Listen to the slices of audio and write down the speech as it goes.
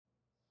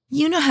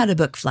You know how to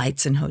book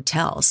flights and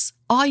hotels.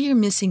 All you're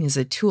missing is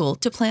a tool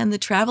to plan the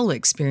travel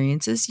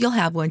experiences you'll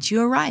have once you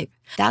arrive.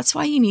 That's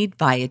why you need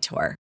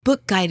Viator.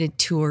 Book guided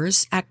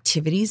tours,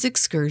 activities,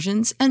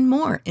 excursions, and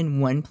more in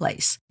one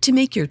place to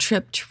make your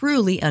trip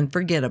truly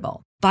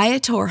unforgettable.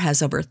 Viator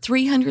has over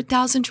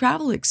 300,000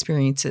 travel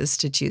experiences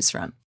to choose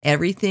from.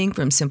 Everything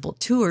from simple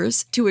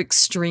tours to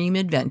extreme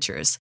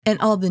adventures and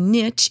all the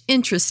niche,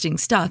 interesting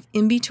stuff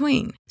in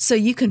between. So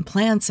you can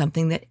plan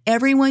something that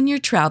everyone you're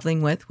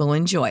traveling with will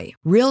enjoy.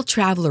 Real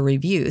traveler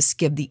reviews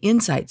give the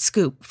inside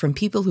scoop from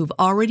people who've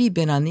already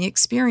been on the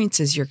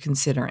experiences you're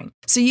considering.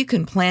 So you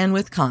can plan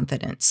with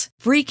confidence.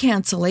 Free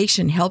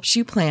cancellation helps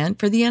you plan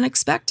for the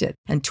unexpected.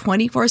 And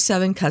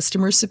 24/7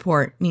 customer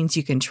support means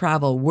you can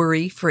travel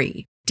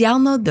worry-free.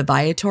 Download the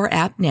Viator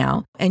app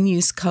now and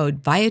use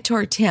code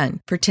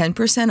Viator10 for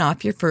 10%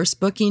 off your first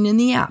booking in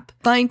the app.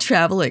 Find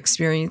travel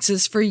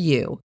experiences for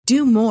you.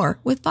 Do more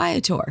with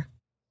Viator.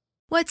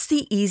 What's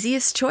the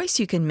easiest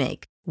choice you can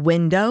make?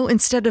 Window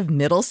instead of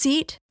middle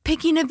seat?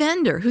 Picking a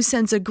vendor who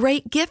sends a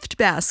great gift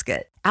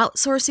basket?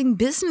 Outsourcing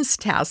business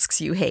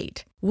tasks you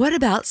hate? What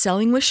about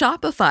selling with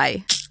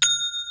Shopify?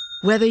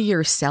 Whether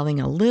you're selling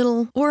a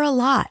little or a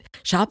lot,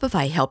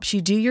 Shopify helps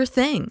you do your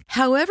thing,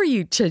 however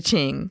you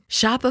cha-ching.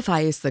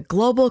 Shopify is the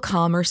global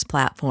commerce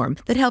platform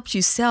that helps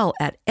you sell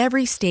at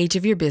every stage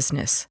of your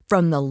business.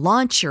 From the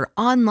launch your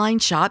online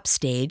shop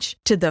stage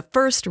to the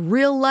first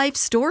real-life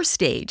store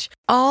stage,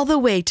 all the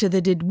way to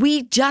the did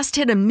we just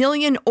hit a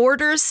million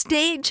orders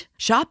stage?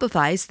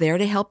 Shopify's there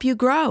to help you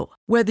grow.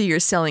 Whether you're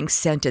selling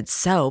scented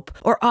soap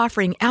or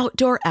offering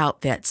outdoor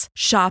outfits,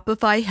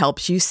 Shopify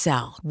helps you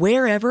sell.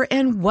 Wherever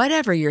and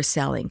whatever you're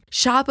selling,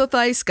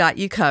 Shopify's got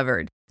you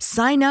covered.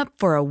 Sign up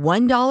for a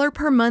 $1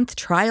 per month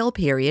trial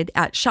period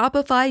at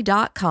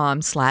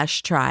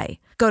shopify.com/try.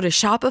 Go to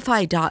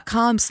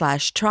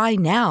shopify.com/try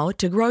now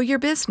to grow your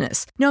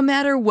business, no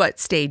matter what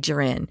stage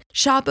you're in.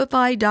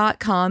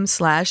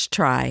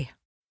 Shopify.com/try.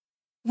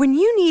 When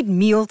you need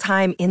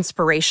mealtime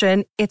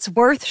inspiration, it's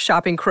worth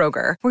shopping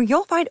Kroger, where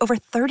you'll find over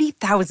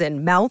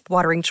 30,000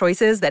 mouth-watering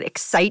choices that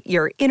excite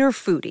your inner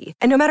foodie.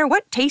 And no matter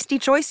what tasty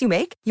choice you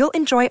make, you'll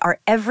enjoy our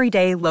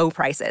everyday low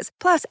prices,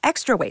 plus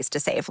extra ways to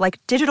save,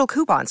 like digital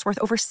coupons worth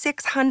over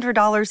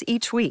 $600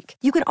 each week.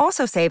 You can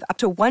also save up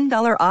to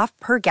 $1 off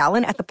per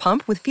gallon at the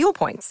pump with fuel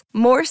points.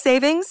 More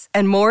savings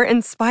and more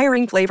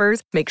inspiring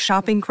flavors make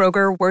shopping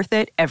Kroger worth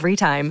it every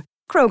time.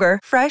 Kroger,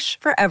 fresh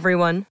for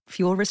everyone.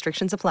 Fuel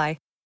restrictions apply.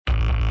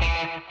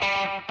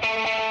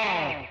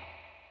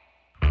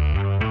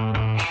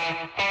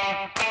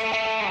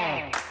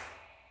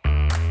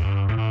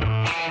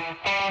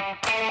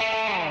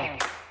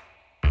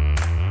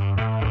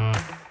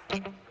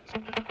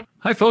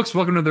 Hi, folks.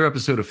 Welcome to another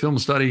episode of Film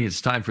Study.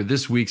 It's time for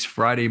this week's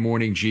Friday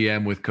Morning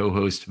GM with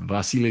co-host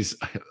Vasilis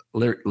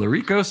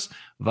Lyrikos.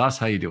 Vas,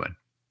 how you doing?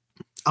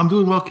 I'm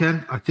doing well,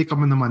 Ken. I think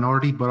I'm in the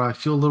minority, but I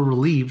feel a little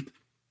relieved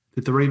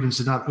that the Ravens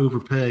did not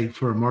overpay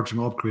for a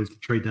marginal upgrade at the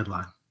trade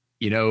deadline.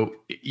 You know,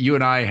 you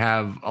and I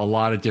have a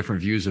lot of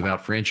different views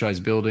about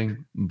franchise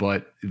building,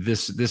 but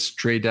this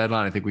trade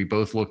deadline, I think we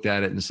both looked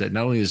at it and said,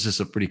 not only is this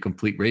a pretty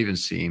complete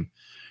Ravens team,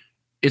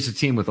 it's a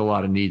team with a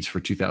lot of needs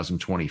for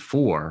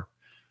 2024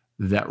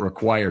 that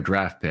require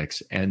draft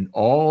picks. And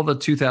all the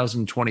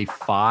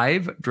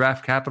 2025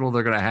 draft capital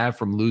they're going to have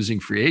from losing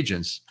free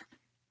agents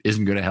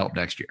isn't going to help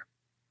next year.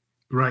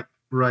 Right.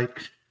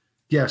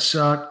 Yes.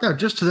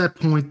 Just to that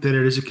point that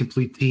it is a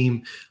complete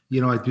team.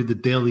 You know, I do the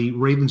daily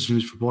Ravens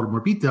news for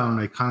Baltimore Beatdown, and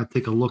I kind of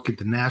take a look at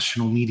the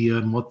national media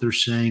and what they're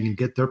saying and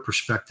get their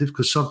perspective,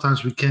 because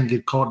sometimes we can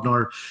get caught in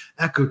our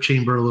echo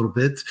chamber a little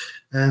bit.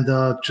 And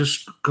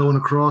just going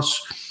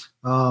across,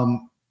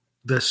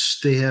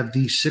 they have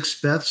the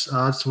sixth best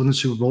odds to win the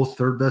Super Bowl,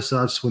 third best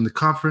odds to win the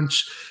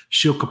conference.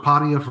 Shil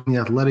Kapadia from The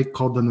Athletic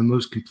called them the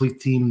most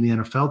complete team in the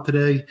NFL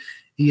today.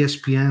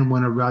 ESPN,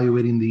 when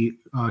evaluating the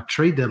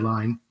trade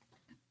deadline,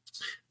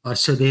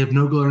 said they have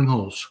no glaring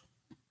holes.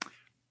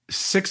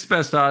 Sixth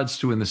best odds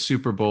to win the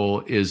Super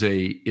Bowl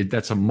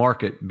that's a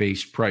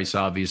market-based price,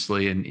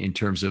 obviously, in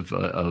terms of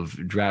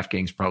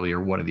DraftKings probably,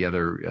 or one of the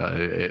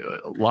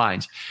other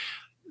lines.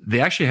 They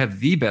actually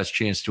have the best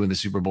chance to win the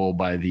Super Bowl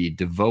by the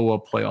DVOA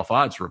playoff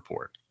odds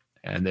report.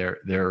 And their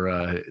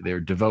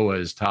DVOA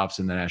is tops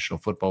in the National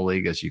Football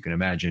League, as you can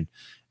imagine.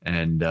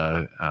 And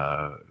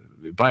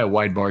by a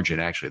wide margin,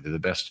 actually, they're the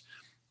best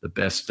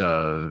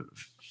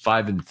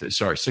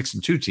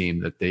 6-2 team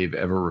that they've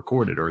ever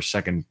recorded, or best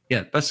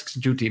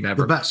 6-2 team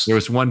ever. The best. There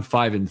was one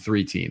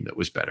 5-3 team that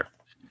was better.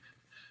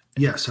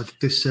 Yes, I think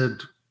they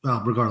said,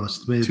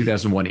 regardless. Maybe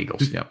 2001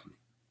 Eagles, yep.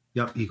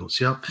 Yep, Eagles.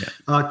 Yep. Yeah.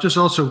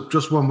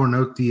 Just one more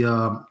note.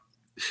 The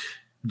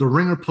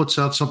Ringer puts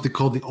out something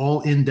called the All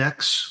In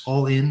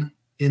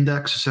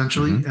Index,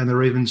 essentially, and the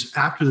Ravens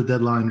after the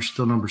deadline are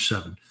still number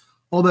 7.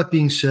 All that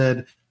being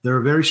said, they're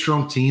a very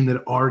strong team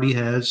that already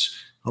has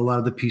a lot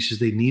of the pieces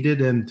they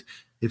needed, and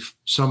if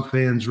some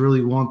fans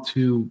really want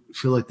to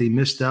feel like they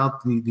missed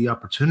out the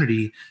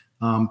opportunity,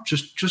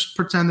 just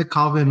pretend that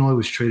Kyle Van Noy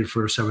was traded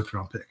for a 7th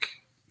round pick.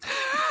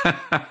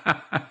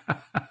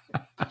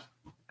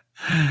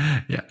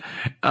 Yeah,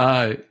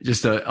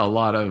 just a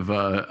lot of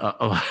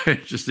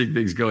interesting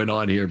things going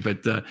on here.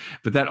 But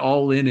that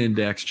all-in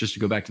index, just to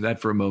go back to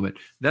that for a moment,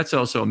 that's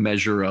also a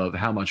measure of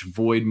how much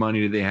void money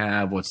do they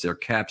have, what's their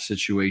cap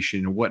situation,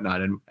 and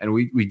whatnot. And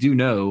we do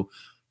know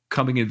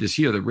coming into this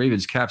year, the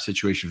Ravens' cap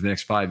situation for the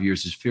next 5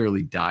 years is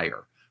fairly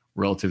dire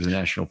relative to the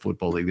National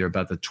Football League. They're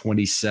about the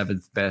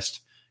 27th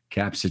best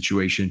cap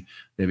situation.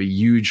 They have a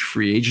huge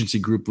free agency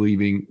group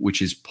leaving,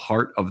 which is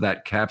part of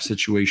that cap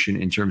situation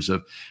in terms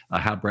of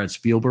how Brad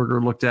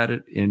Spielberger looked at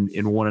it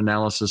in one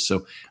analysis.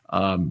 So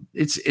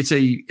it's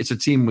a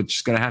team which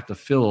is going to have to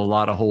fill a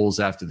lot of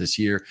holes after this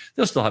year.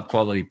 They'll still have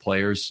quality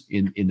players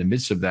in the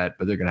midst of that,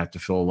 but they're going to have to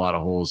fill a lot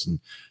of holes, and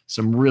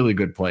some really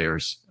good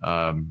players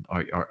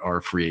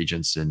are free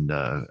agents, and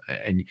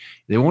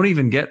they won't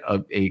even get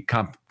a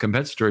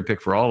compensatory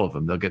pick for all of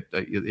them. They'll get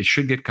it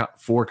should get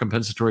 4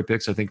 compensatory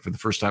picks, I think, for the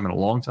first time in a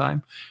long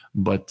time.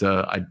 But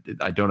I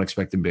don't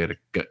expect them to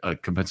get a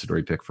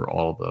compensatory pick for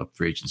all the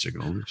free agents they're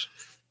going to lose.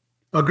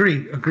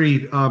 Agreed.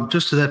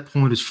 Just to that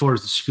point, as far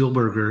as the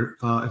Spielberger,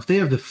 if they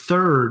have the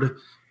third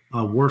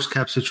worst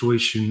cap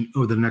situation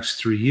over the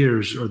next 3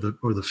 years, or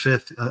the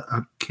fifth,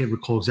 I can't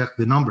recall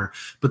exactly the number,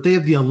 but they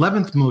have the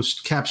 11th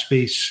most cap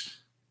space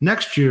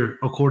next year,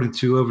 according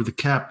to Over the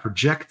Cap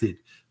projected.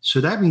 So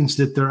that means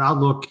that their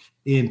outlook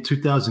in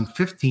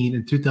 2015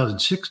 and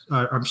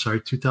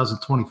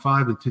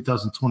 2025 and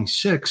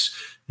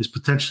 2026 is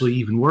potentially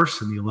even worse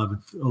than the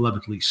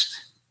 11th least.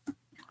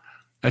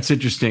 That's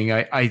interesting.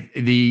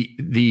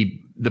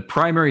 The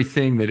primary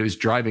thing that is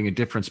driving a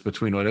difference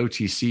between what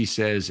OTC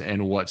says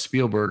and what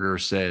Spielberger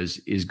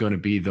says is going to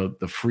be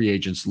the free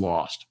agents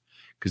lost,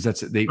 because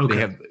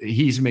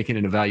he's making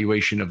an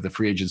evaluation of the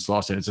free agents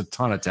lost, and it's a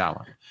ton of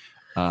talent.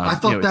 I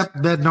thought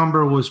that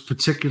number was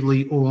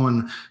particularly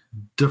on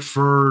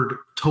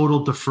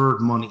total deferred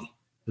money,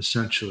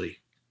 essentially.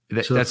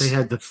 So if they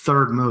had the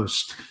third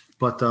most,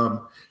 but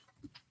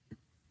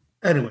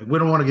anyway, we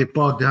don't want to get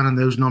bogged down in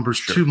those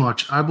numbers too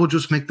much. I will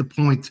just make the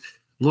point,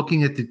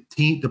 looking at the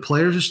team, the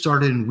players who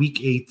started in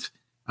week 8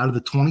 out of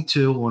the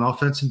 22 on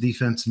offense and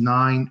defense,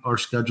 9 are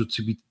scheduled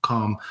to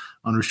become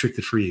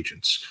unrestricted free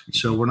agents.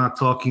 So we're not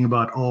talking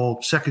about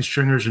all second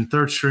stringers and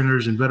third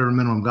stringers and veteran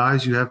minimum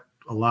guys. You have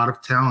a lot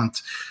of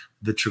talent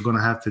that you're going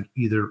to have to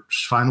either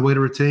find a way to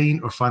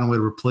retain or find a way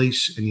to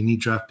replace, and you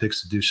need draft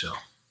picks to do so.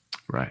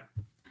 Right.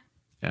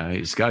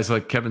 It's guys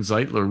like Kevin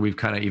Zeitler we've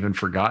kind of even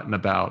forgotten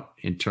about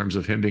in terms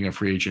of him being a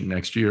free agent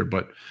next year.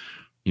 But,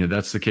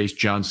 that's the case.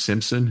 John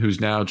Simpson, who's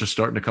now just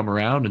starting to come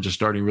around and just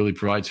starting to really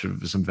provide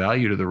some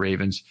value to the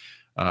Ravens,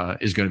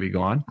 is going to be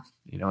gone,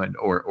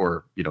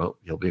 or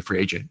he'll be a free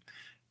agent.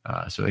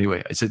 So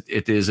anyway,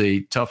 it is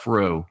a tough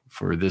row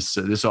for this.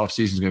 This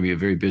offseason is going to be a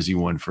very busy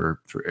one for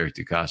Eric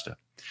DeCosta.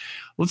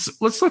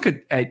 Let's look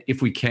at,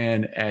 if we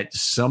can, at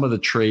some of the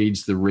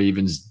trades the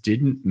Ravens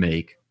didn't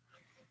make,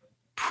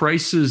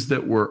 prices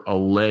that were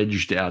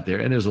alleged out there.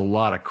 And there's a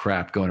lot of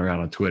crap going around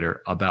on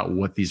Twitter about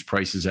what these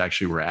prices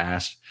actually were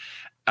asked.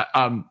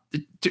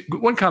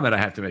 One comment I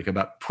have to make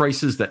about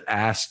prices that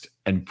asked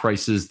and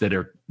prices that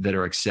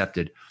are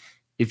accepted.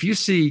 If you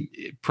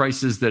see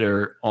prices that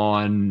are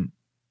on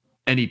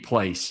any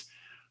place,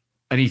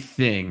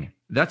 anything,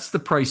 that's the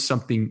price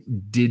something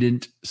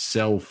didn't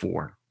sell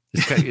for.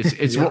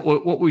 It's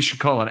what we should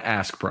call an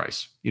ask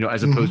price,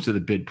 as opposed to the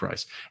bid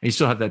price. And you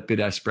still have that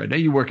bid ask spread. Now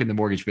you work in the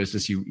mortgage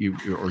business, you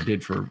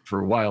did for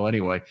a while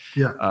anyway.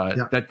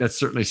 That's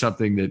certainly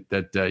something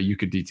that you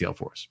could detail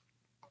for us.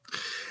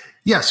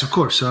 Yes, of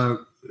course.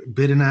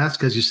 Bid and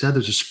ask, as you said,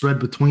 there's a spread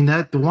between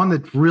that. The one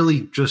that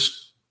really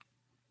just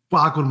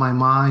boggled my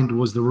mind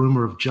was the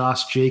rumor of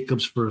Josh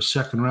Jacobs for a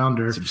second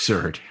rounder. It's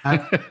absurd.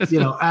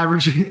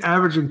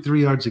 Averaging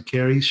 3 yards a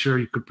carry. Sure,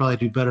 you could probably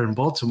do better in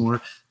Baltimore.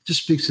 It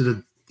just speaks to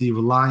the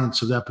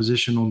reliance of that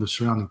position on the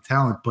surrounding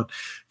talent. But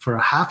for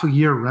a half a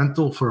year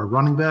rental for a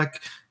running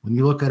back, when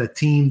you look at a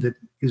team that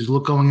is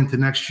going into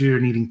next year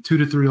needing 2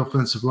 to 3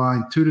 offensive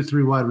line, 2 to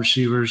 3 wide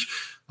receivers,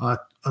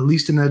 at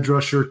least an edge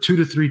rusher, 2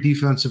 to 3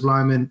 defensive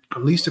linemen,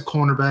 at least a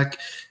cornerback,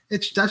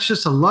 that's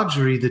just a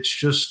luxury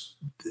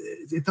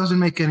it doesn't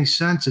make any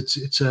sense.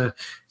 It's an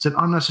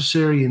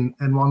unnecessary and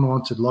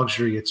unwanted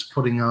luxury. It's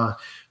putting a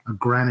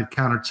granite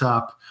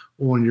countertop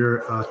on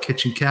your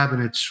kitchen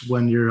cabinets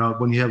when you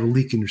have a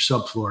leak in your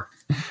subfloor.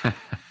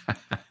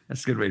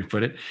 That's a good way to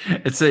put it.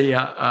 It's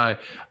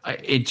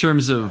in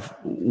terms of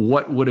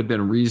what would have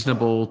been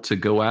reasonable to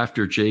go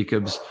after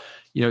Jacobs.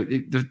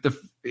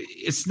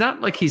 It's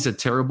not like he's a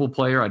terrible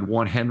player. I'd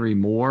want Henry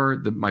more.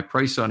 My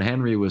price on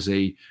Henry was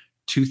a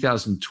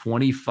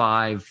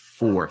 2025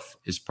 fourth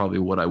is probably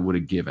what I would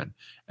have given,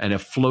 and a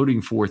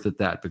floating fourth at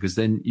that, because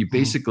then you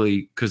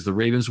basically, because the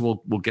Ravens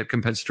will get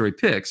compensatory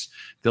picks,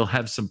 they'll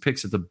have some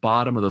picks at the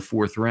bottom of the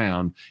 4th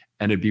round,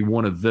 and it'd be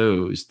one of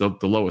those, the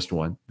lowest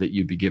one, that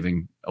you'd be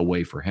giving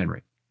away for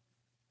Henry.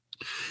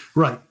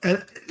 Right.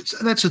 And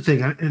that's the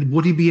thing. And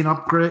would he be an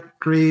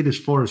upgrade as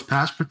far as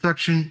pass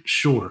protection?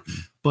 Sure.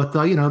 But,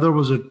 there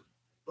was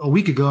a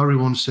week ago,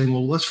 everyone was saying,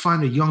 well, let's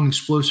find a young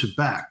explosive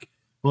back.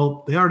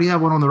 Well, they already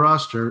have one on the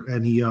roster,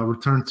 and he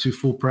returned to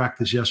full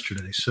practice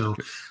yesterday. So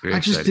I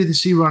just didn't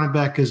see running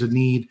back as a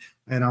need,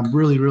 and I'm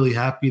really, really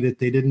happy that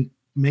they didn't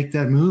make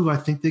that move. I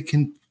think they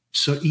can.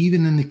 So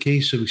even in the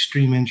case of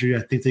extreme injury,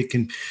 I think they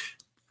can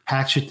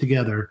patch it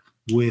together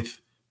with,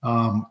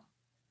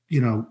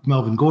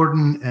 Melvin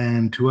Gordon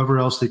and whoever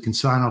else they can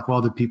sign off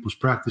other people's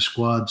practice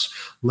squads,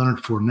 Leonard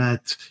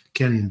Fournette,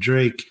 Kenyon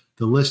Drake.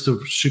 The list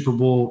of Super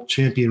Bowl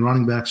champion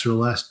running backs for the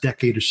last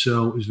decade or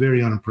so is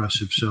very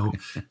unimpressive. So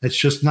it's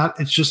just,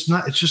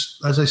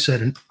 as I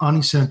said, an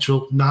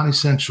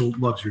non-essential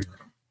luxury.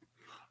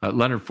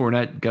 Leonard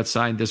Fournette got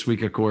signed this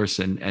week, of course,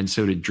 and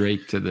so did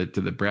Drake to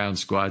the Brown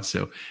squad.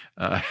 So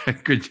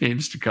good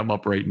names to come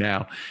up right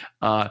now.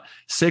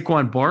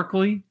 Saquon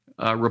Barkley,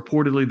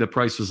 reportedly the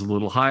price was a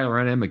little higher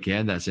on him.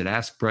 Again, that's an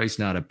ask price,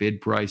 not a bid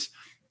price.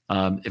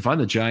 If I'm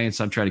the Giants,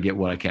 I'm trying to get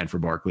what I can for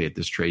Barkley at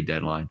this trade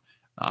deadline.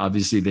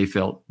 Obviously, they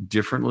felt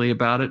differently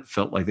about it,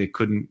 felt like they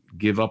couldn't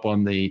give up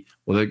on it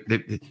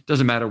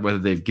doesn't matter whether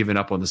they've given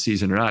up on the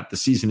season or not. The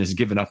season has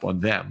given up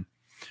on them.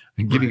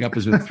 And giving up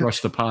has been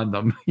thrust upon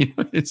them.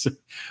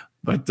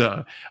 But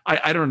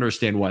I don't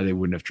understand why they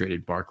wouldn't have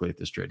traded Barkley at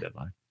this trade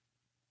deadline.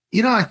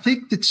 I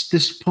think that's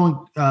this point.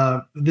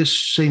 This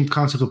same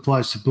concept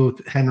applies to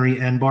both Henry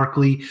and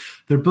Barkley.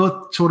 They're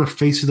both sort of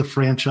face of the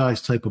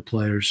franchise type of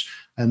players,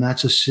 and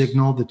that's a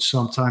signal that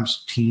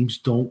sometimes teams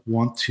don't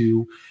want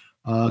to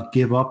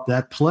give up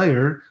that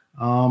player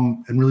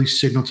and really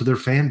signal to their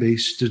fan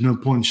base there's no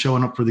point in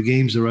showing up for the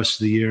games the rest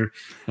of the year,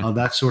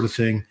 that sort of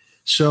thing.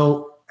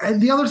 So. And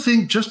the other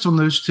thing, just on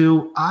those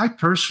two, I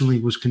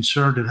personally was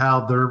concerned at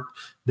how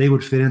they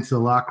would fit into the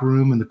locker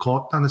room and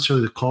not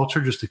necessarily the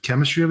culture, just the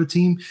chemistry of a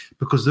team,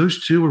 because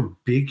those two are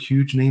big,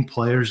 huge name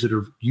players that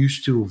are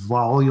used to a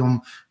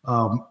volume,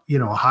 a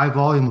high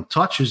volume of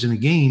touches in a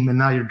game, and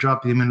now you're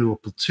dropping them into a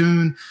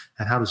platoon.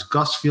 And how does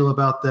Gus feel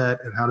about that?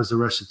 And how does the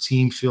rest of the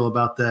team feel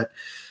about that?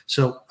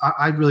 So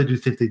I really do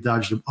think they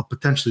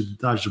potentially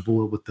dodged a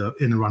bullet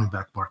in the running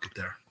back market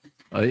there.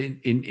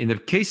 In the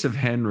case of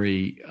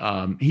Henry,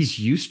 he's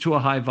used to a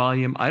high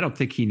volume. I don't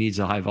think he needs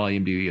a high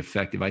volume to be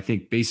effective. I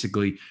think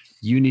basically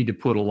you need to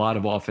put a lot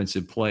of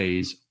offensive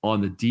plays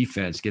on the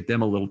defense, get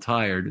them a little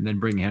tired, and then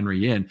bring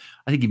Henry in.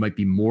 I think he might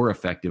be more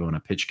effective on a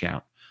pitch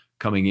count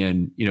coming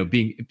in.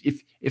 Being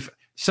if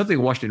something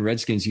the Washington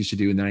Redskins used to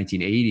do in the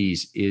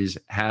 1980s is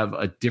have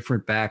a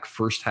different back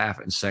first half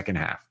and second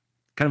half.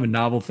 Kind of a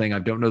novel thing. I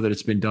don't know that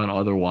it's been done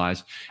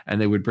otherwise.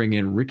 And they would bring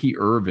in Ricky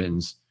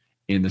Irvins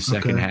in the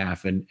second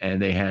half, and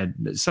they had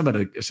I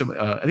think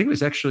it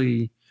was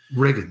actually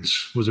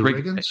Riggins. Was it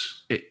Riggins?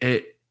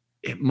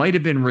 It might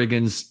have been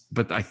Riggins,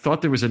 but I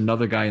thought there was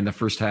another guy in the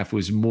first half who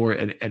was more,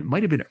 and it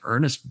might have been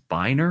Ernest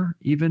Biner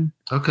even.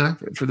 Okay,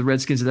 for the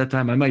Redskins at that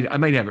time. I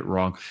might have it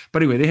wrong,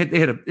 but anyway,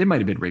 it might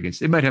have been Riggins.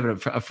 They might have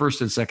a first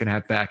and second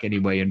half back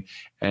anyway,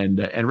 and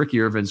Ricky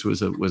Irvins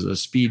was a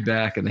speed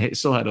back, and they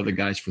still had other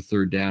guys for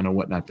third down and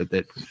whatnot.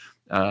 But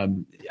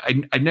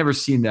I'd never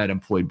seen that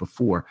employed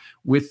before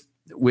with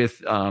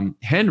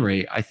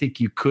Henry. I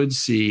think you could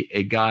see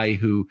a guy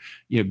who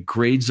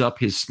grades up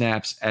his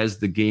snaps as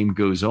the game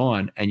goes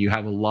on, and you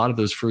have a lot of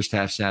those first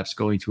half snaps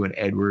going to an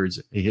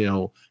Edwards,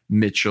 Hill,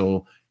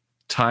 Mitchell,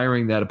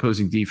 tiring that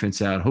opposing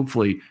defense out,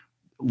 hopefully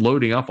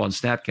loading up on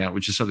snap count,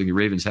 which is something the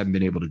Ravens haven't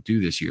been able to do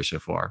this year so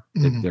far.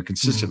 Mm-hmm. They're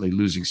consistently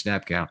losing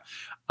snap count,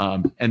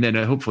 and then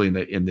hopefully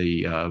in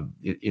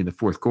the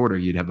fourth quarter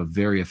you'd have a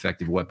very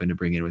effective weapon to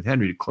bring in with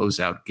Henry to close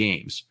out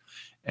games.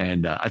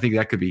 And I think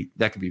that could be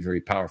very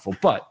powerful.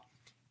 But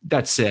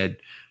that said,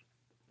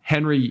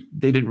 Henry,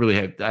 they didn't really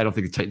have. I don't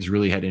think the Titans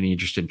really had any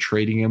interest in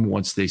trading him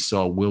once they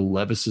saw Will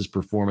Levis's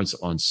performance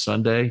on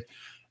Sunday.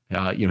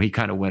 He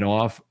kind of went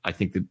off. I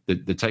think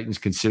the Titans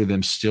consider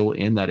them still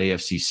in that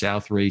AFC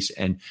South race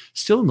and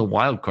still in the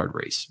wild card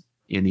race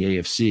in the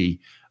AFC.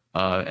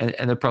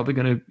 And they're probably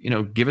going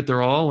to give it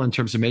their all in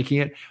terms of making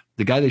it.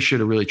 The guy they should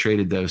have really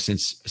traded, though,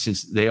 since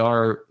they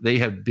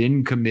have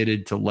been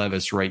committed to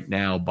Levis right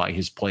now by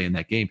his play in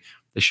that game,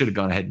 they should have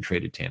gone ahead and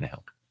traded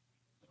Tannehill.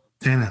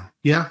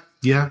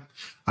 Yeah,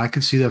 I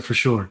can see that for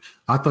sure.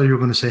 I thought you were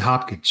going to say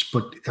Hopkins,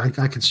 but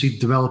I can see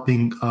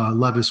developing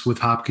Levis with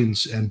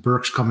Hopkins and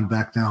Burks coming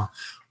back now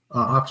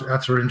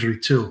after injury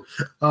too.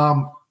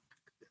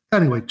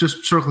 Anyway,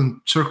 just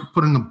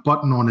putting a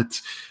button on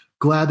it.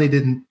 Glad they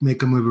didn't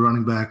make a move at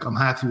running back. I'm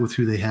happy with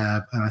who they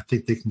have, and I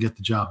think they can get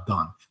the job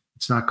done.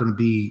 It's not going to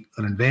be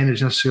an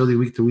advantage necessarily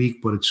week to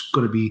week, but it's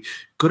going to be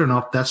good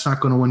enough. That's not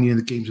going to win you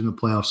the games in the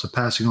playoffs. The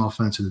passing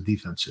offense and the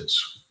defense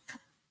is.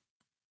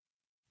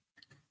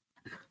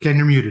 Ken,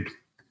 you're muted.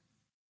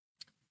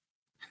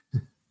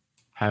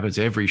 Happens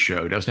every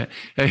show, doesn't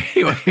it?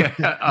 Anyway,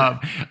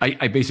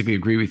 I basically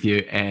agree with you,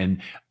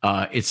 and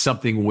it's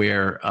something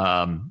where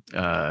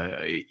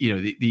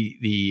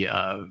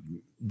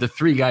the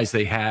three guys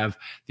they have.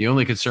 The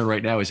only concern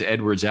right now is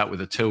Edwards out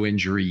with a toe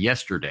injury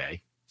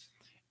yesterday.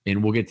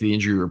 And we'll get to the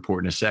injury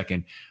report in a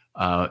second,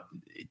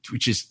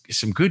 which is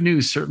some good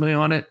news certainly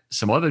on it.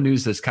 Some other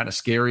news that's kind of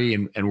scary,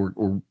 and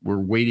we're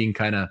waiting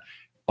kind of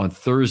on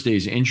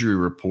Thursday's injury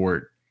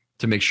report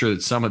to make sure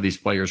that some of these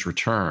players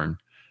return.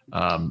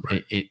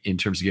 in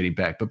terms of getting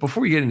back. But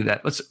before we get into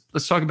that,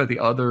 let's talk about the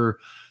other.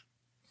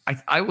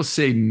 I will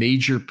say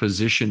major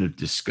position of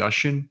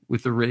discussion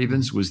with the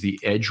Ravens was the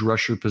edge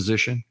rusher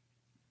position.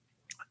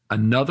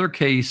 Another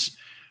case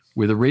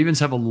where the Ravens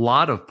have a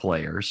lot of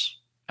players,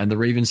 and the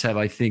Ravens have,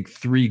 I think,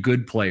 3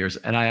 good players.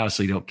 And I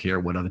honestly don't care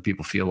what other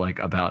people feel like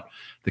about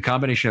the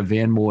combination of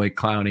Van Noy,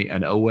 Clowney,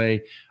 and Owe.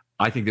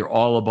 I think they're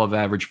all above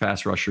average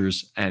pass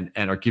rushers and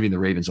are giving the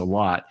Ravens a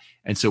lot.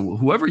 And so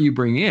whoever you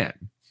bring in,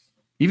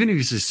 even if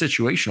he's a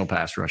situational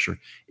pass rusher,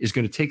 is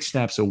going to take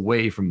snaps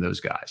away from those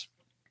guys.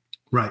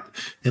 Right.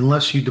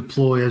 Unless you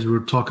deploy, as we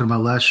were talking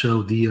about last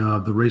show,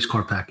 the race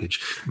car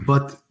package.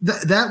 But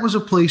that was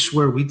a place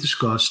where we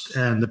discussed,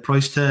 and the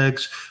price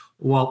tags,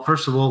 well,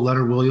 first of all,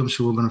 Leonard Williams,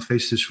 who we're going to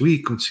face this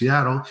week in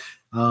Seattle,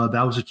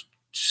 that was a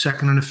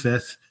second and a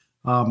fifth.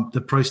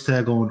 The price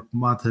tag on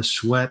Montez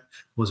Sweat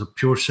was a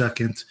pure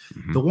second.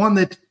 Mm-hmm. The one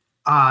that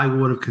I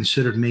would have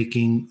considered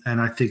making,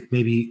 and I think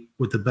maybe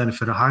with the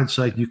benefit of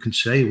hindsight, you can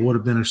say it would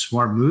have been a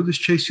smart move, is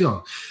Chase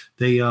Young.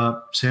 They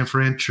San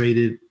Fran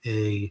traded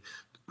a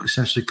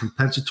essentially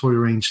compensatory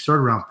range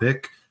 3rd round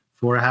pick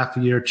for a half a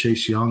year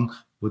Chase Young,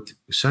 with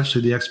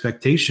essentially the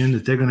expectation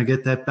that they're going to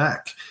get that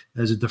back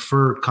as a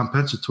deferred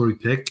compensatory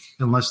pick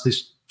unless they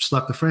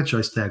slap the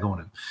franchise tag on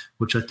him,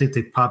 which I think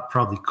they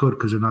probably could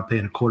because they're not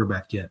paying a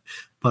quarterback yet.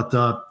 But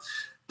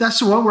that's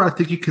the one where I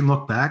think you can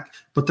look back.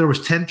 But there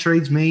was 10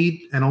 trades made,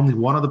 and only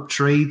one of the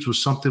trades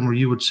was something where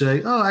you would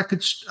say, "Oh, I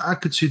could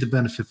see the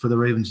benefit for the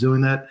Ravens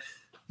doing that."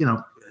 You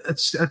know,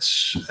 it's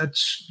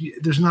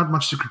there's not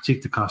much to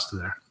critique the Costa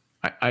there.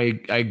 I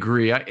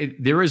agree.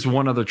 There is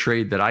one other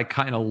trade that I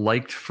kind of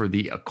liked for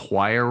the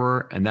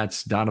acquirer, and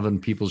that's Donovan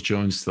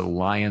Peoples-Jones to the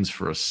Lions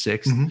for a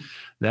 6th. Mm-hmm.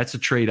 That's a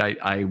trade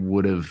I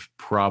would have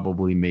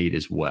probably made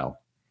as well.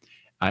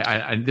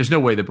 There's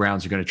no way the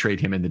Browns are going to trade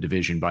him in the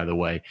division, by the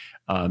way.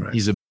 Right.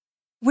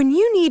 When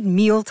you need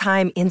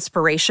mealtime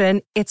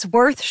inspiration, it's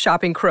worth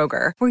shopping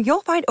Kroger, where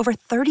you'll find over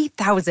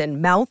 30,000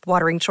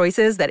 mouth-watering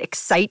choices that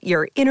excite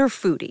your inner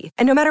foodie.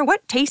 And no matter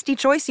what tasty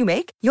choice you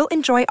make, you'll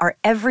enjoy our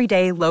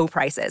everyday low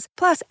prices,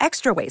 plus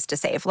extra ways to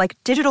save, like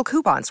digital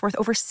coupons worth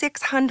over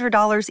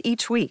 $600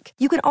 each week.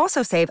 You can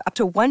also save up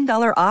to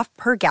 $1 off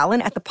per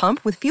gallon at the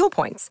pump with fuel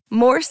points.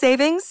 More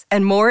savings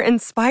and more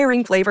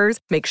inspiring flavors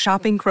make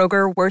shopping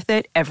Kroger worth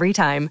it every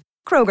time.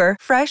 Kroger,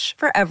 fresh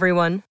for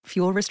everyone.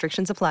 Fuel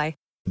restrictions apply.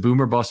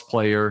 Boomer bust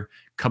player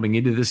coming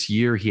into this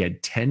year, he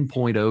had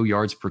 10.0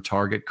 yards per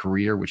target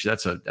career, which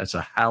that's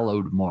a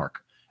hallowed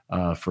mark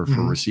for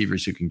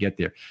receivers who can get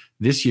there.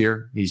 This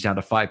year, he's down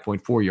to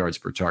 5.4 yards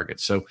per target.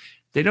 So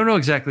they don't know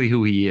exactly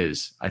who he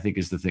is, I think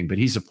is the thing. But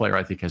he's a player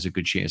I think has a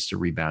good chance to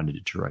rebound in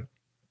Detroit.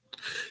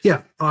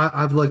 Yeah,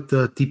 I've liked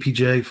the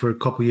DPJ for a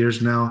couple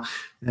years now,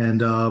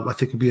 and I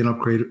think it'll be an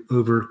upgrade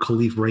over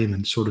Khalif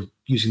Raymond, sort of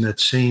using that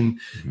same,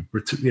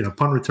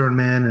 punt return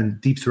man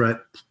and deep threat,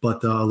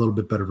 but a little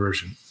bit better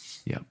version.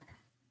 Yeah.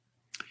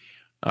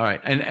 All right,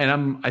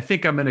 and I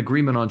think I'm in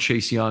agreement on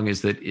Chase Young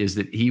is that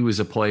he was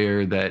a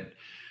player that,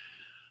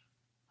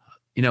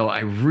 I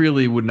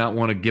really would not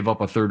want to give up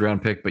a 3rd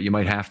round pick, but you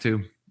might have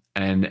to.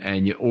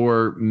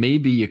 Or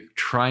maybe you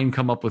try and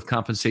come up with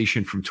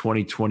compensation from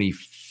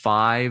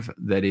 2025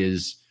 that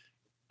is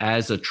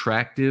as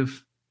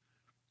attractive,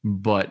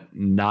 but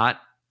not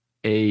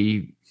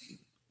a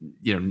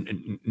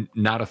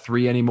not a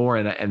 3 anymore.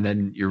 And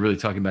then you're really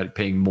talking about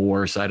paying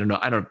more. So I don't know.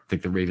 I don't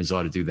think the Ravens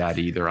ought to do that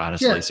either,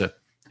 honestly. Yeah. So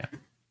yeah.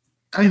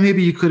 I mean,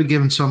 maybe you could have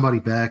given somebody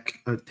back,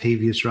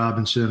 Tavius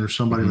Robinson or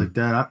somebody like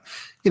that.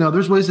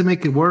 There's ways to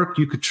make it work.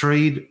 You could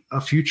trade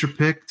a future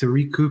pick to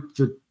recoup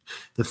the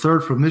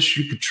 3rd from this.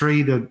 You could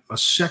trade a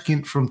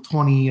 2nd from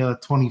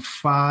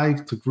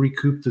 2025 to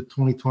recoup the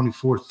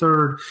 2024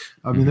 3rd.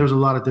 I mean, there's a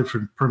lot of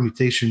different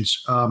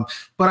permutations.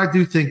 But I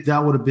do think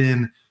that would have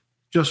been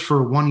just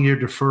for a 1-year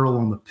deferral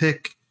on the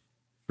pick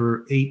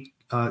for 8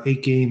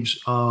 games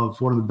of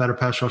one of the better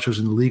pass rushers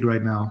in the league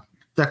right now.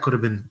 That could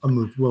have been a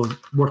move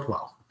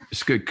worthwhile.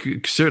 It's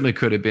good. Certainly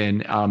could have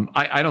been.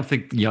 I don't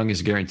think Young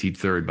is guaranteed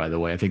 3rd, by the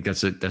way. I think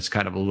that's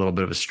kind of a little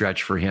bit of a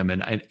stretch for him.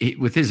 And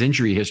with his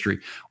injury history,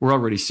 we're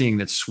already seeing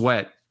that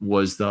Sweat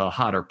was the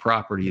hotter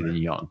property than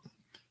Young.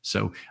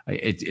 So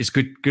it's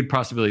good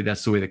possibility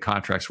that's the way the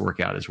contracts work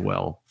out as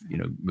well,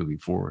 moving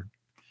forward.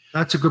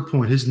 That's a good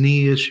point. His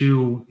knee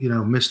issue,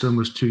 missed him,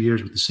 was 2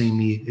 years with the same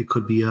knee. It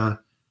could be a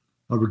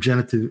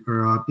regenerative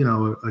or,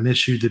 an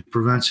issue that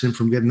prevents him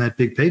from getting that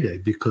big payday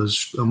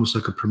because almost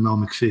like a Pernell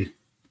McPhee.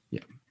 Yeah.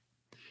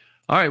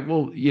 All right.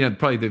 Well,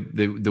 probably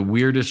the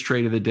weirdest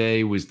trade of the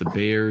day was the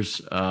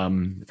Bears.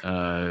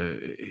 I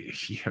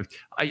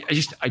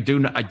do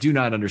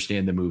not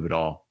understand the move at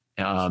all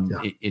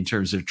in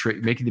terms of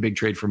making the big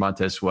trade for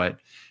Montez Sweat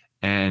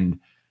and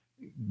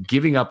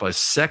giving up a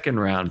 2nd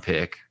round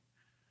pick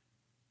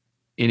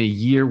in a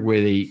year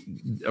where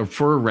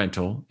for a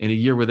rental in a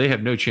year where they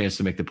have no chance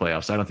to make the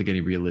playoffs. I don't think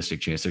any realistic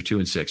chance. They're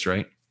 2-6,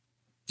 right?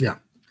 Yeah.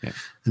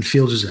 And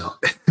Fields is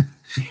out.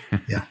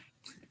 Yeah.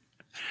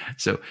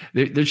 So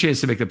their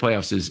chance to make the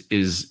playoffs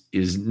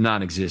is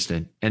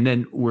non-existent. And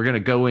then we're going to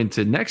go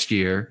into next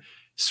year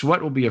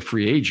Sweat will be a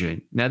free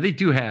agent. Now they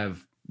do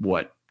have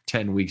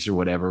 10 weeks or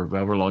whatever,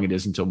 however long it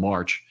is until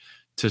March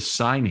to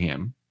sign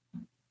him.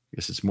 I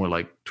guess it's more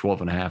like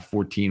 12 and a half,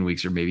 14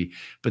 weeks or maybe,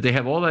 but they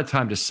have all that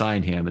time to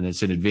sign him. And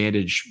it's an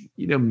advantage,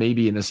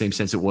 maybe in the same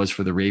sense it was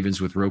for the Ravens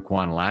with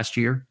Roquan last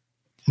year.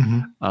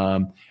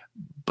 Mm-hmm.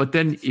 But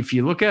then if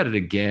you look at it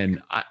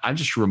again, I'm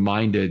just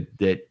reminded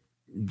that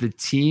the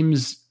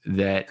teams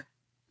that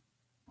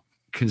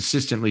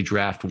consistently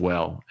draft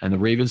well, and the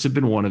Ravens have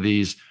been one of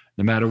these,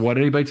 no matter what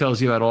anybody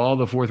tells you about all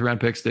the 4th round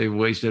picks they've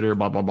wasted or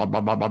blah, blah, blah,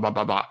 blah, blah, blah,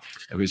 blah, blah.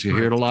 We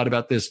heard a lot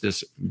about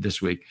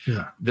this week.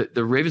 Yeah.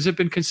 The Ravens have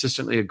been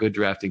consistently a good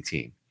drafting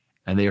team,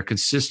 and they are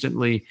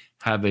consistently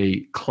have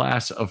a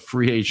class of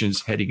free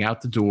agents heading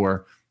out the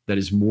door that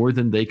is more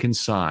than they can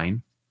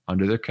sign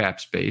under their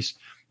cap space.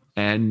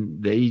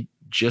 And they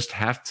just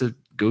have to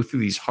go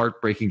through these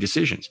heartbreaking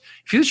decisions.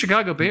 If you're the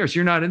Chicago Bears,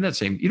 you don't have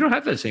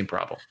that same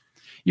problem.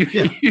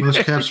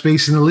 Most cap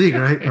space in the league,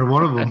 right? Or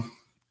one of them.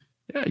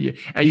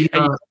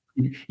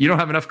 You don't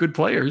have enough good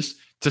players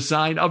to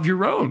sign of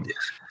your own.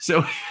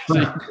 So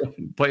you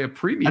play a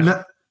premium.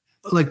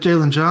 Like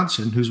Jalen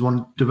Johnson, who's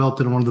developed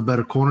into one of the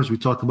better corners we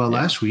talked about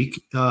last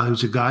week,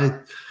 who's a guy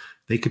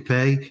they could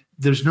pay.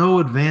 There's no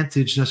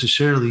advantage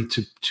necessarily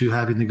to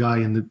having the guy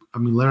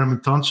Larry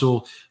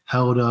Tunsil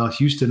held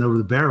Houston over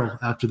the barrel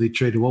after they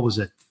traded,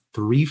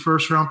 3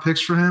 first-round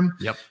picks for him?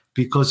 Yep.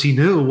 Because he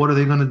knew, what are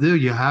they going to do?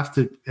 You have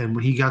to – and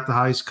he got the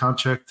highest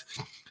contract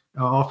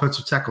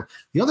offensive tackle.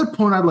 The other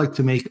point I'd like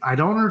to make, I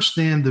don't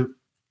understand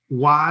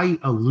why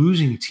a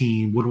losing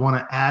team would want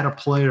to add a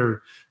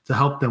player to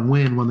help them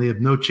win when they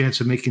have no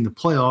chance of making the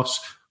playoffs.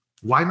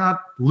 Why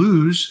not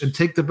lose and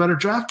take the better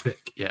draft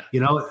pick? Yeah.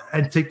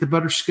 And take the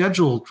better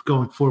schedule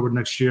going forward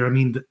next year.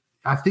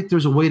 I think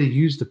there's a way to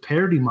use the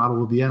parity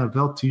model of the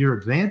NFL to your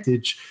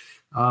advantage.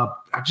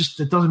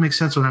 It doesn't make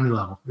sense on any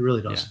level. It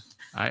really doesn't.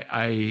 Yeah.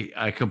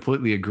 I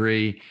completely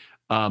agree.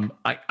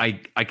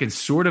 I can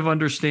sort of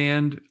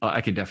understand.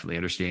 I can definitely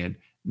understand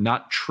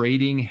not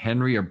trading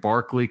Henry or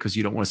Barkley because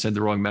you don't want to send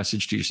the wrong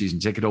message to your season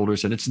ticket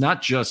holders. And it's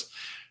not just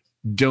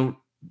don't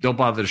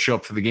bother to show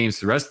up for the games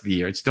the rest of the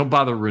year. It's don't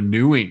bother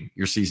renewing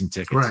your season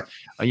tickets. Right.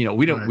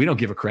 We don't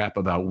give a crap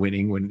about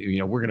winning when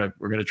we're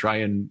gonna try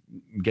and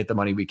get the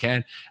money we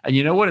can. And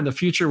you know what? In the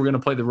future, we're gonna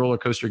play the roller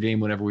coaster game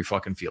whenever we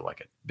fucking feel like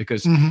it,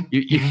 because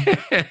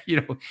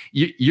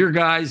your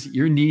guys,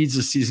 your needs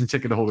as season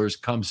ticket holders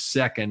come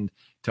second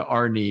to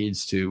our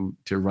needs to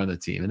run the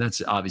team, and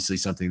that's obviously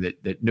something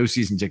that no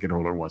season ticket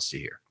holder wants to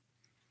hear.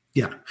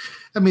 Yeah.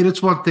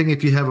 It's one thing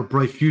if you have a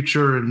bright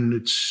future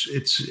and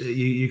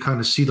you kind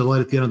of see the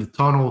light at the end of the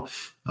tunnel.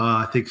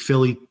 I think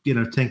Philly,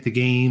 tanked the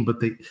game, but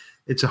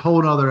it's a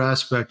whole other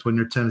aspect when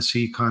you're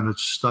Tennessee kind of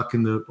stuck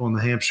on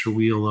the hamster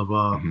wheel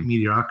of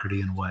mediocrity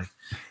in a way.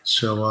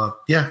 So,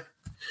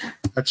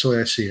 that's the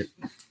way I see it.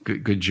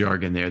 Good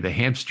jargon there. The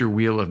hamster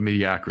wheel of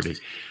mediocrity.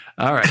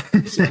 All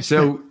right.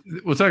 So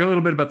we'll talk a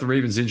little bit about the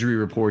Ravens injury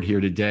report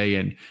here today.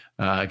 And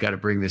I got to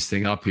bring this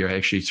thing up here.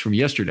 Actually, it's from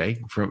yesterday,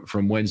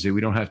 from Wednesday.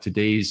 We don't have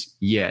today's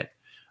yet.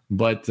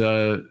 But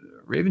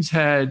Ravens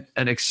had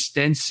an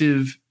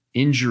extensive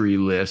injury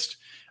list,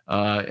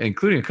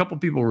 including a couple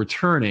people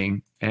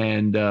returning.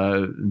 And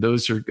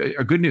those are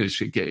good news.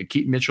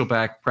 Keaton Mitchell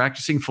back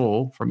practicing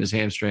full from his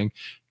hamstring.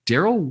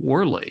 Daryl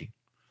Worley,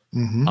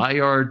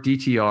 IR,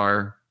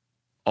 DTR,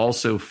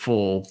 also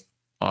full.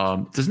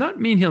 Does not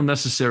mean he'll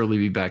necessarily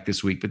be back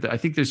this week, but I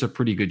think there's a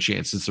pretty good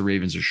chance since the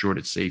Ravens are short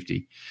at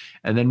safety.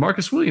 And then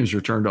Marcus Williams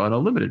returned on a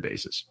limited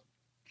basis.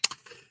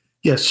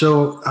 Yeah,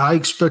 so I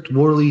expect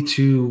Worley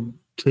to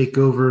take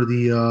over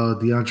the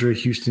DeAndre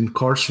Houston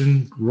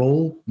Carson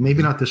role.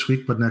 Maybe not this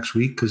week, but next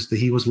week, because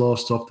he was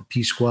lost off the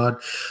P squad.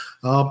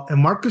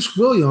 And Marcus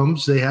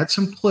Williams, they had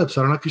some clips.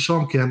 I don't know if you saw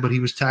him, Ken, but he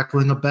was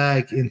tackling a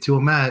bag into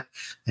a mat,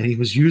 and he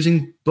was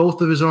using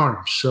both of his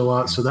arms.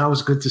 So that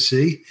was good to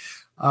see.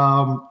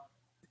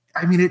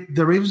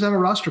 The Ravens have a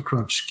roster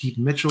crunch.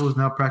 Keaton Mitchell is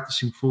now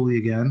practicing fully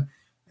again.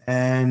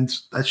 And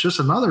that's just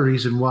another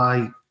reason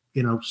why,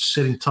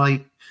 sitting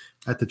tight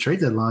at the trade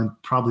deadline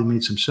probably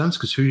made some sense,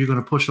 because who are you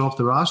going to push off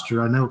the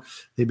roster? I know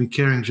they've been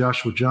carrying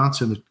Joshua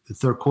Johnson, the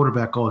third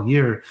quarterback, all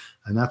year,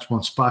 and that's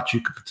one spot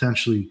you could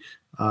potentially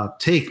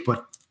take.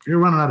 But you're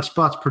running out of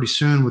spots pretty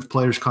soon with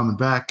players coming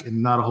back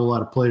and not a whole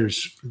lot of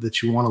players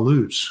that you want to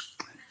lose.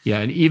 Yeah,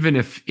 and even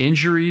if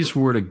injuries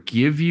were to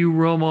give you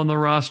room on the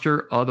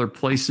roster, other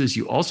places,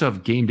 you also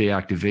have game day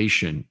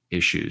activation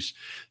issues.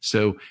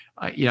 So,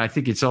 I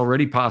think it's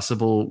already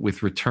possible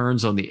with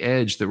returns on the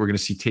edge that we're going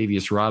to see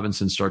Tavius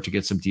Robinson start to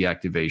get some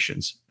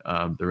deactivations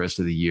the rest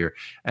of the year.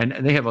 And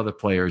they have other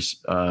players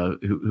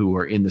who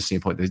are in the same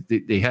point.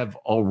 They have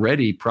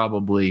already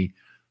probably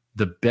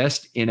the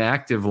best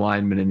inactive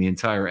lineman in the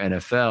entire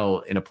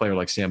NFL in a player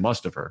like Sam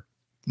Mustipher.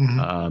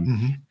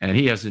 And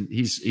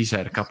he's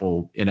had a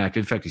couple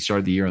inactive. In fact, he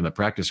started the year on the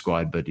practice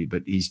squad, but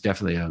he's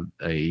definitely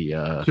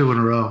a 2 in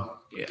a row.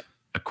 Yeah,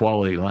 a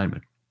quality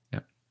lineman.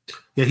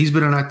 Yeah, he's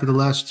been inactive the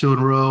last 2 in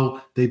a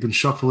row. They've been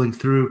shuffling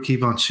through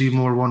Kevon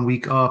Seymour 1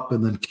 week up,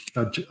 and then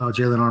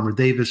Jalen Armour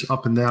Davis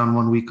up and down,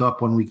 1 week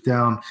up, 1 week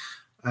down.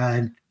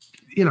 And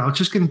it's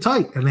just getting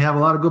tight, and they have a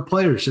lot of good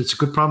players. It's a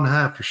good problem to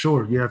have for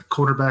sure. You have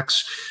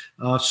quarterbacks,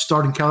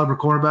 starting caliber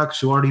quarterbacks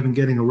who aren't even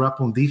getting a rep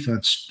on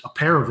defense. A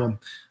pair of them.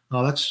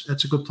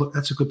 That's a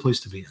good place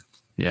to be in.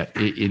 Yeah,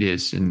 it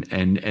is, and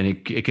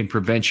it can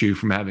prevent you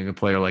from having a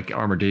player like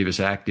Armour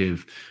Davis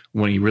active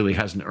when he really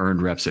hasn't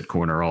earned reps at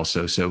corner.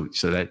 Also, so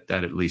that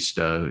at least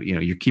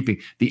you're keeping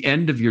the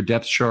end of your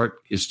depth chart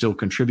is still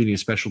contributing to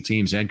special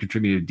teams and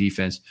contributing to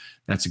defense.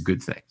 That's a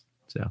good thing.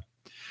 So,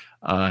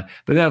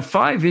 but now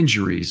 5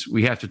 injuries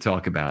we have to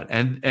talk about,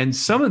 and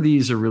some of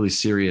these are really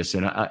serious,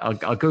 and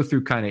I'll go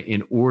through kind of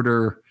in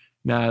order.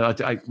 No,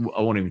 I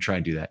won't even try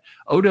and do that.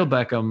 Odell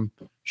Beckham,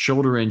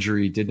 shoulder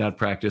injury, did not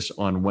practice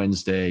on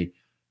Wednesday.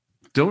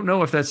 Don't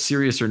know if that's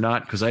serious or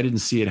not because I didn't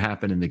see it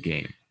happen in the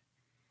game.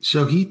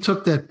 So he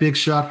took that big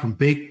shot from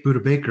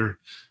Buda Baker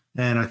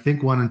and I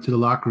think went into the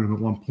locker room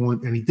at one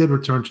point, and he did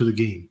return to the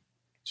game.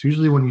 So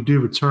usually when you do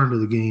return to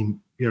the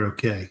game, you're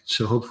okay.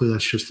 So hopefully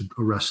that's just a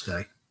rest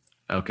day.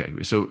 Okay,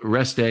 so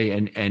rest day,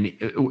 and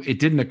it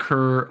didn't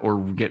occur or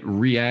get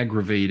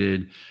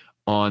re-aggravated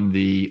on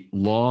the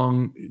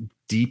long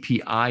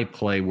DPI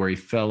play where he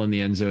fell in the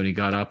end zone. He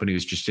got up and he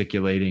was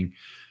gesticulating.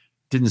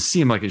 Didn't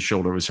seem like his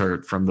shoulder was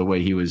hurt from the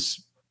way he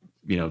was,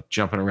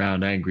 jumping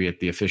around, angry at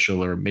the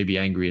official or maybe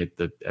angry at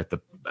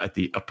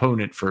the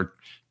opponent for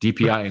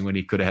DPIing when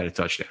he could have had a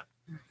touchdown.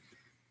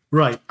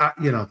 Right.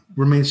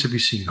 Remains to be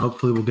seen.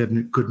 Hopefully we'll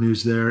get good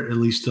news there, at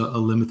least a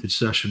limited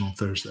session on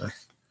Thursday.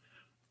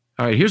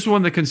 All right. Here's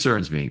one that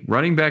concerns me.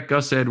 Running back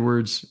Gus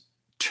Edwards,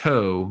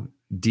 toe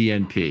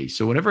DNP.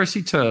 So whenever I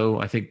see toe,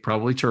 I think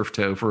probably turf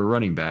toe for a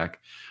running back.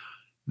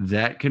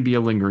 That can be a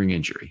lingering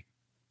injury.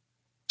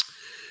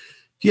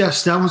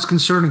 Yes, that was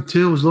concerning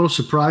too. It was a little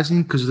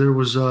surprising because there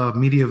was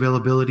media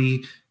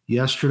availability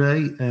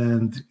yesterday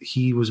and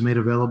he was made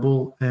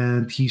available,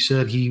 and he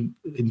said he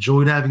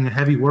enjoyed having a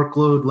heavy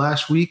workload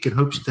last week and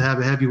hopes to have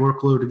a heavy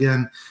workload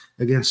again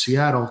against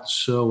Seattle.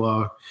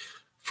 So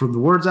from the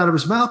words out of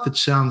his mouth, it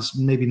sounds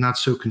maybe not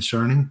so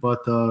concerning,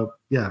 but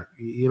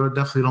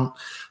definitely don't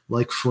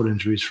like foot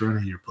injuries for any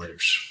of your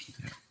players.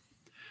 Yeah.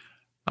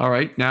 All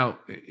right. Now,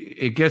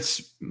 it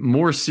gets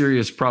more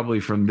serious probably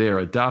from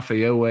there. Odafe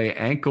Oweh,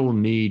 ankle,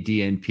 knee,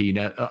 DNP.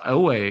 Now,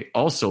 Oweh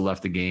also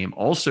left the game,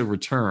 also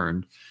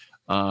returned.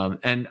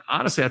 And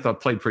honestly, I thought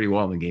played pretty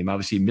well in the game.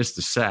 Obviously, he missed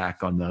the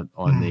sack on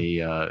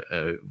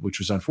the which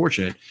was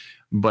unfortunate.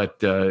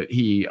 But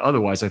he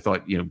otherwise, I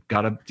thought,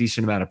 got a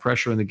decent amount of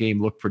pressure in the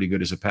game, looked pretty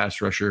good as a pass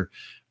rusher.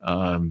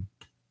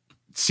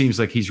 Seems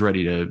like he's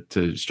ready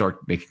to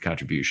start making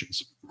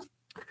contributions.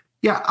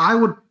 Yeah, I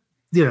would.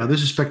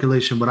 This is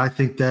speculation, but I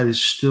think that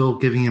is still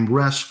giving him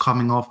rest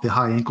coming off the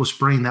high ankle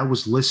sprain. That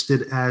was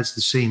listed as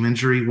the same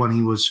injury when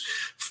he was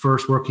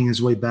first working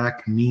his way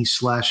back,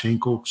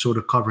 knee/ankle, sort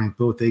of covering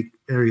both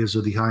areas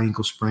of the high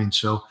ankle sprain.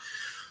 So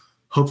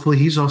hopefully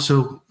he's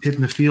also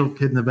hitting the field,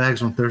 hitting the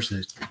bags on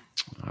Thursdays.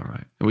 All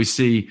right. And we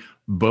see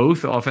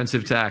both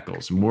offensive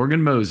tackles,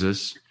 Morgan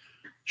Moses,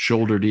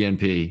 shoulder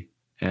DNP,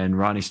 and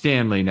Ronnie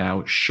Stanley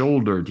now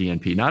shoulder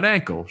DNP, not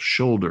ankle,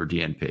 shoulder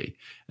DNP.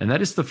 And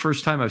that is the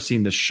first time I've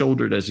seen the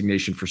shoulder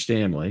designation for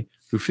Stanley,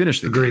 who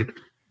finished the game.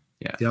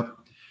 Yeah. Yep.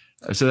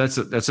 So that's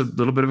a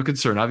little bit of a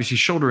concern. Obviously,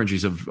 shoulder injury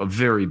is a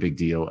very big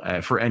deal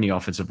for any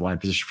offensive line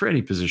position, for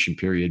any position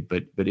period.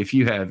 But if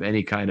you have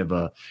any kind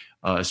of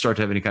start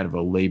to have any kind of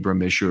a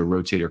labrum issue or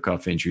rotator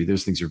cuff injury,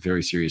 those things are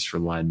very serious for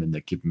linemen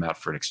that keep them out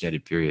for an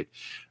extended period.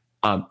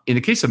 In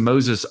the case of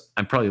Moses,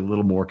 I'm probably a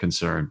little more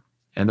concerned.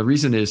 And the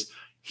reason is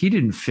he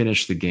didn't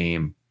finish the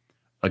game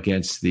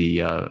against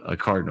the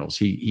Cardinals.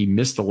 He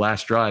missed the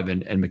last drive,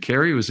 and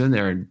McCary was in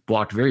there and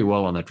blocked very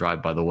well on that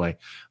drive, by the way.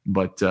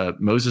 But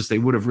Moses, they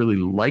would have really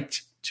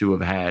liked to have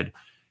had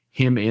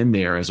him in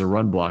there as a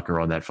run blocker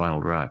on that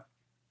final drive.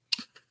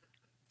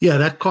 Yeah,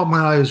 that caught my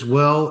eye as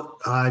well.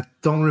 I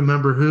don't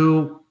remember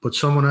who, but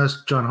someone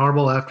asked John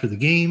Harbaugh after the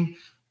game,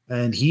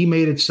 and he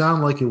made it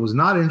sound like it was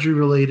not injury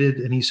related.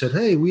 And he said,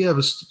 hey, we have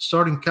a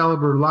starting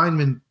caliber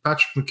lineman,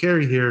 Patrick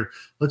McCary here.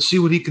 Let's see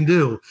what he can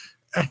do.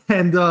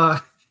 And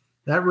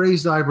that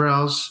raised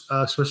eyebrows,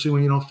 especially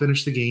when you don't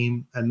finish the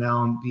game. And now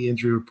on the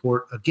injury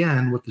report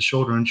again with the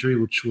shoulder injury,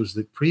 which was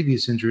the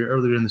previous injury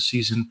earlier in the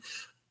season.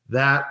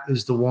 That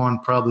is the one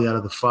probably out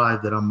of the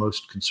 5 that I'm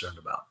most concerned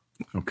about.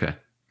 Okay.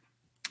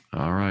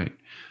 All right.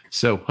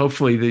 So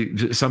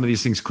hopefully some of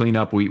these things clean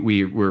up.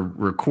 We're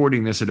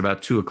recording this at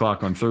about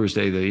 2:00 on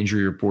Thursday. The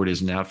injury report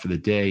isn't out for the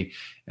day,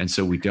 and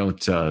so we don't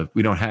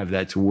have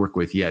that to work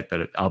with yet.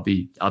 But I'll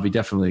be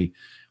definitely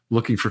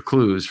looking for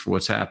clues for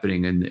what's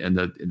happening in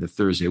the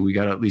Thursday. We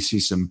got to at least see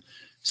some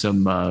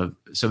of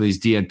these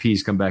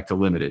DNPs come back to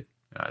limited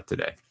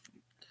today.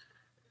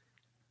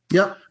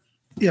 Yep.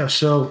 Yeah.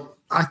 So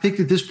I think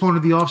at this point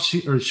of the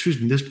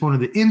this point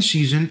of the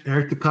in-season,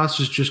 Eric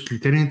DeCosta is just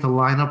continuing to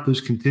line up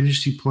those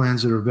contingency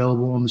plans that are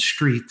available on the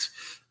street,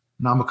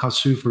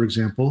 Namakatsu, for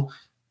example.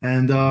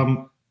 And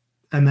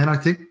then I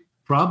think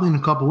probably in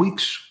a couple of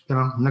weeks,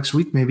 next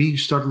week, maybe you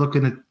start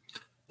looking at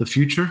the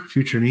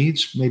future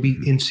needs, maybe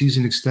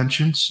in-season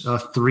extensions.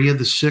 3 of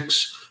the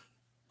 6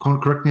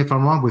 correct me if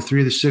I'm wrong, but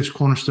 3 of the 6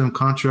 cornerstone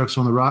contracts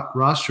on the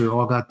roster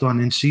all got done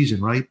in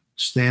season, right?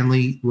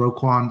 Stanley,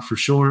 Roquan for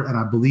sure, and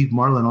I believe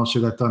Marlon also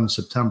got done in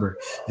September,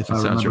 if I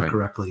remember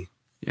correctly.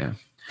 Yeah.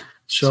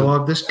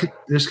 So this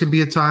could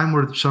be a time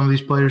where some of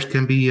these players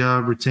can be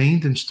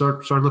retained and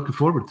start looking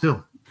forward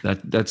too.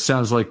 That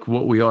sounds like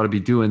what we ought to be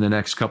doing the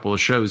next couple of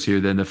shows here.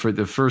 Then for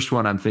the first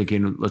one, I'm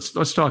thinking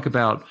let's talk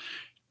about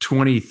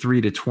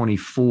 23 to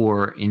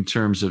 24 in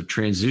terms of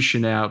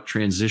transition out,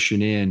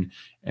 transition in,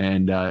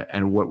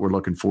 and what we're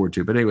looking forward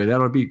to. But anyway,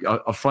 that'll be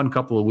a fun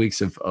couple of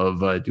weeks of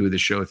doing the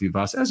show with you,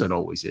 Vas, as it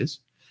always is.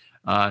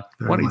 Why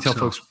don't you tell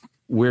folks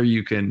where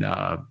you can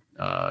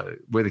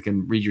where they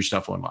can read your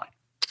stuff online?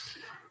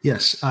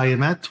 Yes, I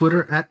am at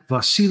Twitter at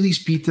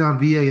Vasilis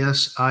Beatdown,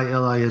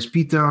 Vasilis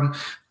Beatdown.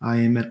 I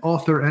am an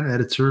author and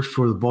editor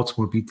for the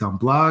Baltimore Beatdown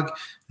blog,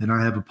 and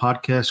I have a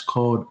podcast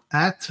called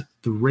At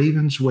the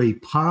Ravens Way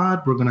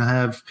Pod. We're going to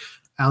have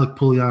Alec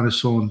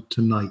Poulianis on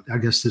tonight. I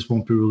guess this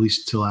won't be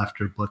released until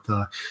after, but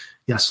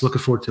yes,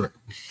 looking forward to it.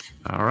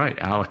 All right,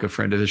 Alec, a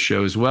friend of the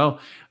show as well.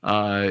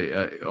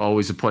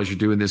 Always a pleasure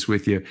doing this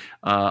with you.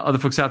 Other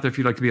folks out there, if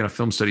you'd like to be on a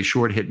film study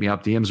short, hit me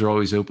up. DMs are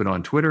always open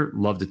on Twitter.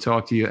 Love to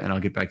talk to you, and I'll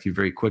get back to you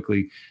very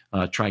quickly.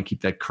 Try and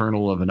keep that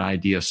kernel of an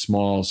idea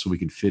small so we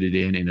can fit it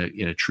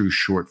in a true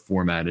short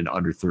format in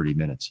under 30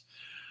 minutes.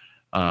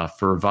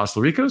 For Vas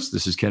Laricos,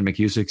 this is Ken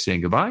McKusick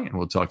saying goodbye, and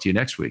we'll talk to you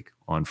next week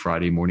on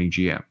Friday Morning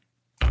GM.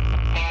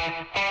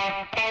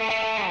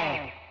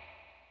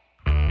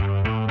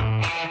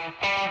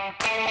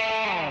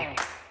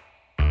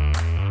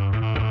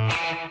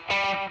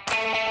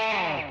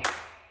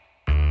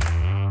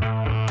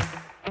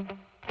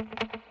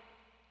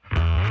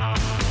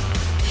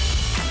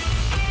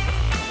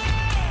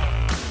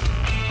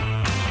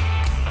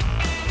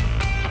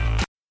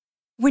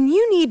 When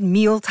you need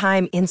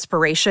mealtime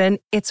inspiration,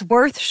 it's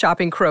worth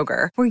shopping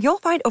Kroger, where you'll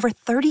find over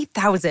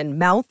 30,000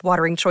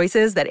 mouth-watering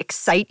choices that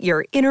excite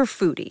your inner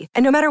foodie.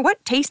 And no matter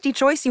what tasty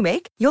choice you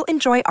make, you'll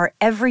enjoy our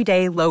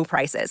everyday low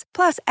prices,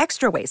 plus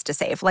extra ways to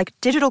save, like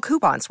digital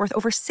coupons worth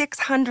over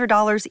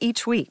 $600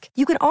 each week.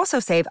 You can also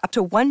save up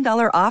to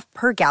 $1 off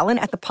per gallon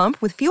at the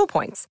pump with fuel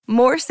points.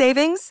 More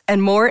savings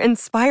and more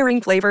inspiring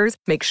flavors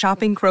make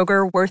shopping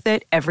Kroger worth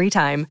it every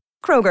time.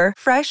 Kroger,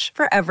 fresh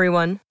for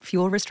everyone.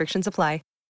 Fuel restrictions apply.